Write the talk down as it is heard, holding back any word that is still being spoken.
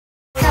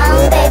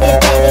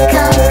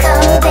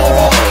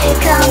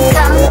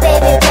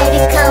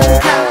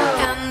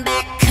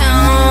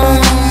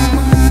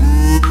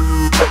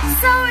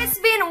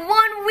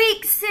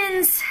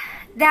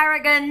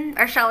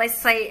shall I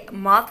say,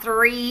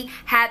 Motte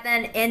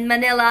happened in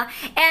Manila,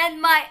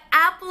 and my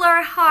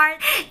Appler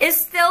heart is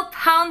still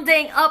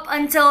pounding up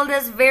until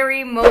this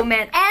very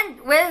moment.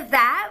 And with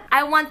that,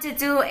 I want to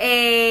do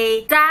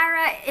a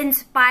Dara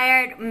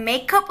inspired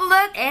makeup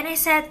look, and I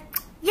said,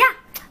 yeah,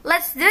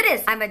 let's do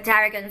this. I'm a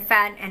Daragon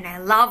fan and I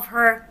love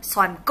her,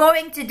 so I'm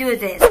going to do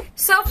this.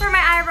 So for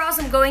my eyebrows,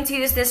 I'm going to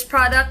use this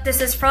product.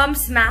 This is from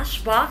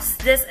Smashbox.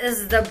 This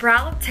is the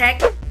Brow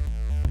Tech.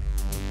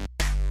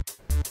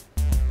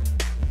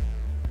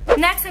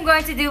 Next, I'm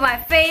going to do my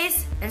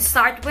face and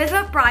start with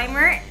a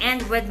primer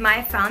and with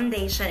my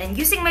foundation. And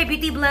using my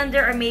beauty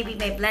blender or maybe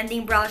my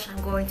blending brush,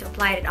 I'm going to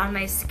apply it on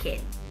my skin.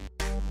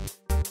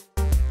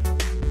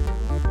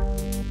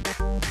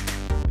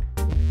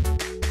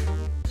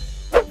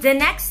 The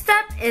next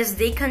step is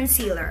the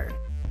concealer.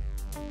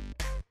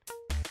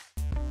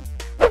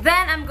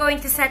 Then I'm going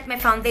to set my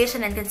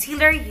foundation and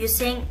concealer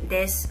using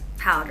this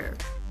powder.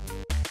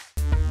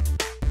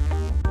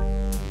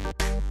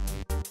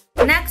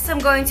 Next, I'm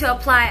going to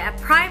apply a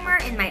primer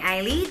in my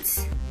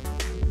eyelids.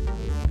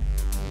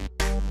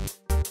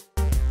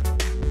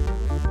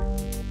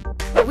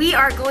 We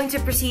are going to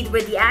proceed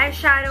with the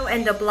eyeshadow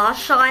and the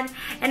blush on.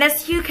 And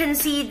as you can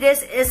see,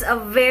 this is a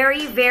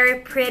very, very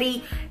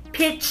pretty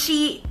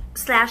peachy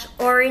slash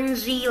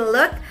orangey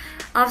look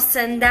of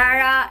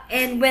SANDARA.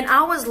 And when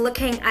I was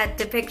looking at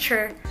the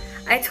picture,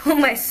 I told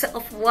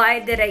myself, why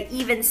did I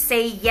even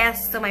say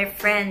yes to my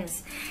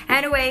friends?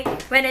 Anyway,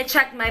 when I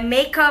checked my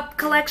makeup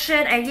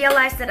collection, I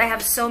realized that I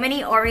have so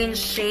many orange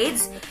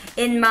shades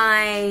in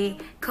my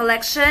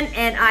collection,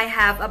 and I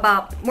have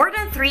about more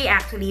than 3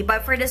 actually.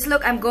 But for this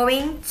look, I'm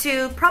going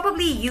to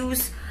probably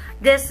use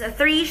this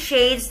 3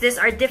 shades. These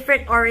are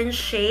different orange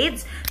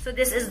shades. So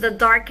this is the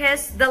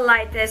darkest, the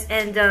lightest,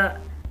 and the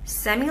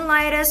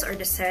semi-lightest or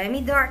the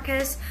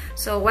semi-darkest.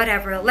 So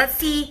whatever, let's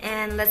see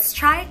and let's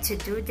try to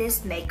do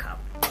this makeup.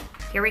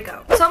 Here we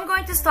go. So I'm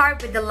going to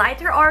start with the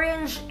lighter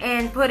orange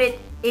and put it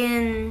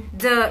in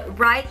the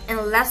right and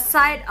left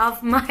side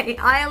of my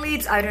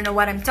eyelids. I don't know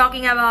what I'm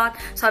talking about,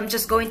 so I'm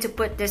just going to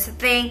put this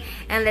thing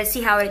and let's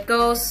see how it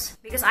goes.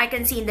 Because I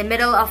can see in the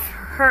middle of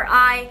her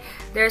eye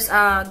there's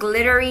a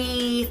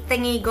glittery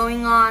thingy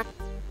going on.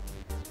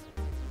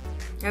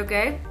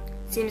 Okay,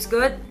 seems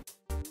good.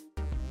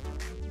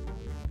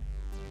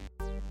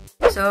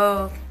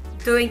 So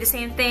doing the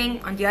same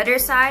thing on the other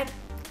side,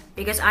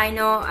 because I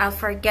know I'll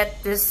forget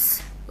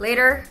this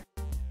later.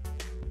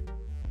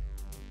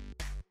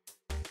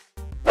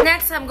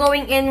 Next, I'm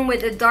going in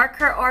with a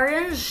darker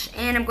orange,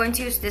 and I'm going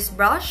to use this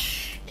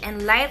brush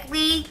and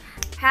lightly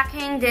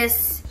packing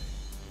this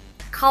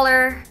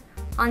color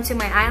onto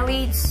my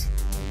eyelids.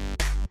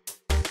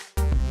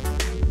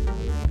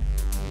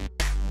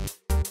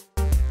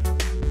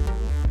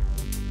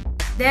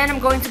 Then I'm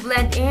going to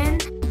blend in.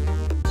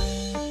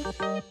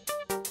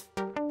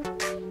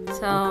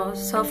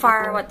 So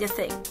far, what do you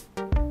think?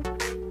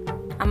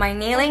 Am I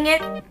nailing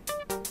it?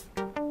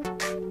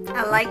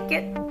 I like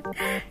it.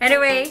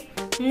 Anyway,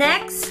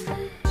 next,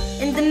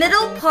 in the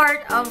middle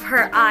part of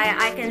her eye,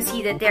 I can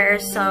see that there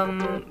is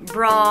some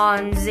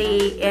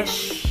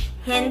bronzy-ish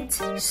hint.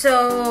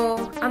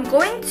 So I'm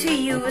going to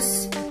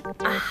use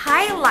a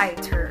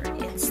highlighter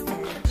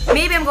instead.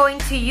 Maybe I'm going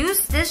to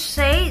use this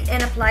shade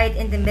and apply it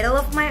in the middle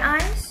of my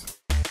eyes.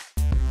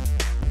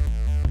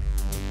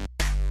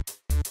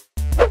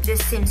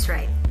 This seems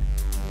right.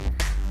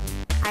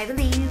 I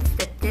believe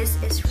that this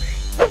is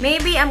right.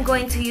 Maybe I'm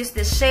going to use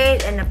this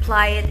shade and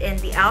apply it in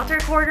the outer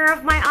corner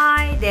of my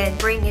eye, then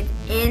bring it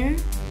in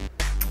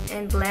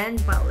and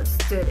blend. Well, let's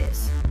do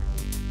this.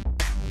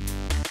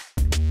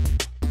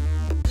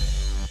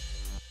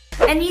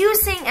 And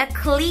using a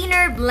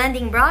cleaner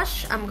blending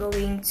brush, I'm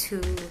going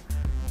to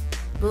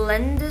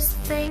blend this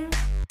thing.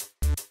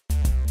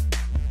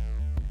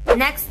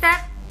 Next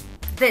step,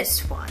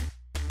 this one.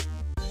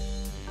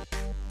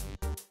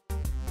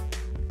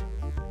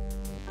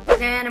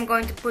 Then I'm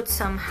going to put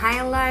some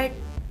highlight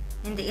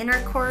in the inner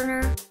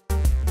corner.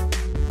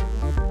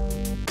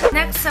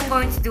 Next, I'm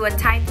going to do a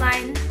tight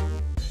line.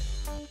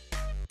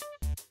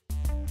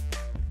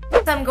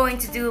 So I'm going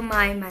to do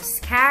my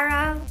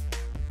mascara.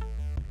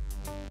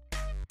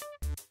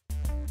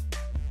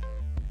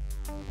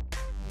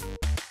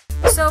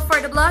 So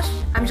for the blush,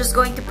 I'm just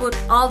going to put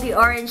all the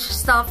orange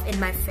stuff in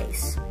my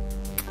face.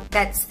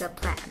 That's the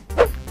plan.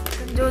 You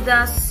can do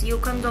this, you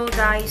can do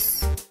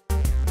this.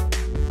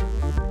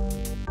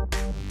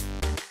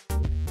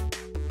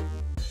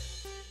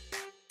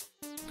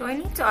 Do I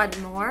need to add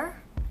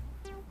more?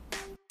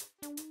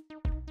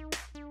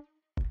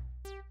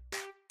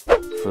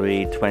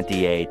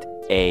 3:28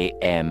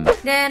 a.m.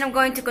 Then I'm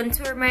going to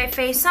contour my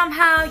face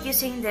somehow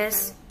using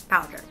this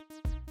powder.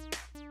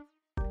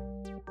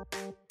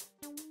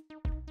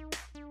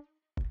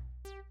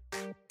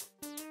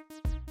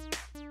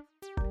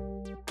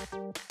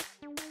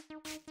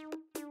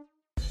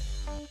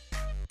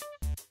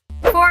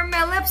 For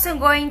my lips, I'm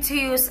going to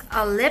use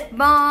a lip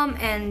balm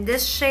and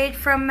this shade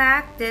from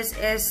MAC. This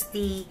is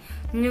the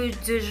Nude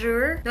du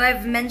Jour. Though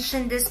I've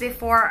mentioned this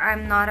before,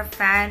 I'm not a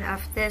fan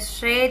of this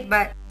shade,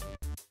 but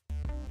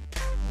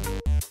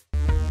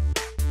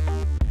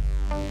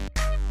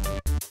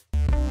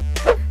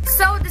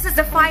is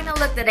the final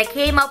look that I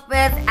came up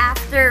with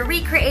after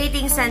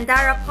recreating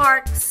SANDARA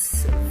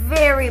Park's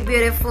very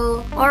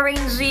beautiful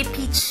orangey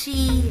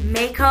peachy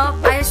makeup.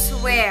 I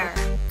swear,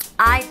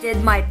 I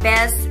did my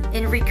best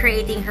in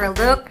recreating her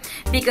look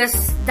because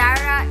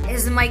Dara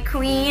is my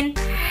queen.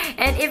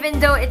 And even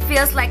though it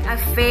feels like I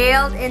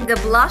failed in the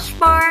blush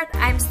part,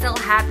 I'm still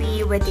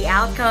happy with the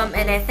outcome,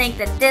 and I think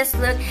that this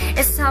look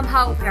is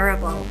somehow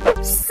wearable.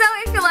 So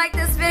if you like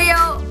this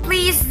video,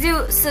 please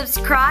do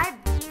subscribe,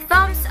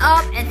 thumbs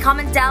up, and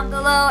comment down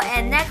below.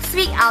 And next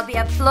week, I'll be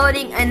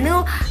uploading a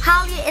new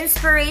Hallyu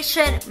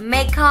inspiration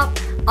makeup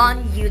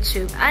on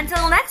YouTube.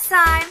 Until next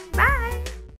time, bye!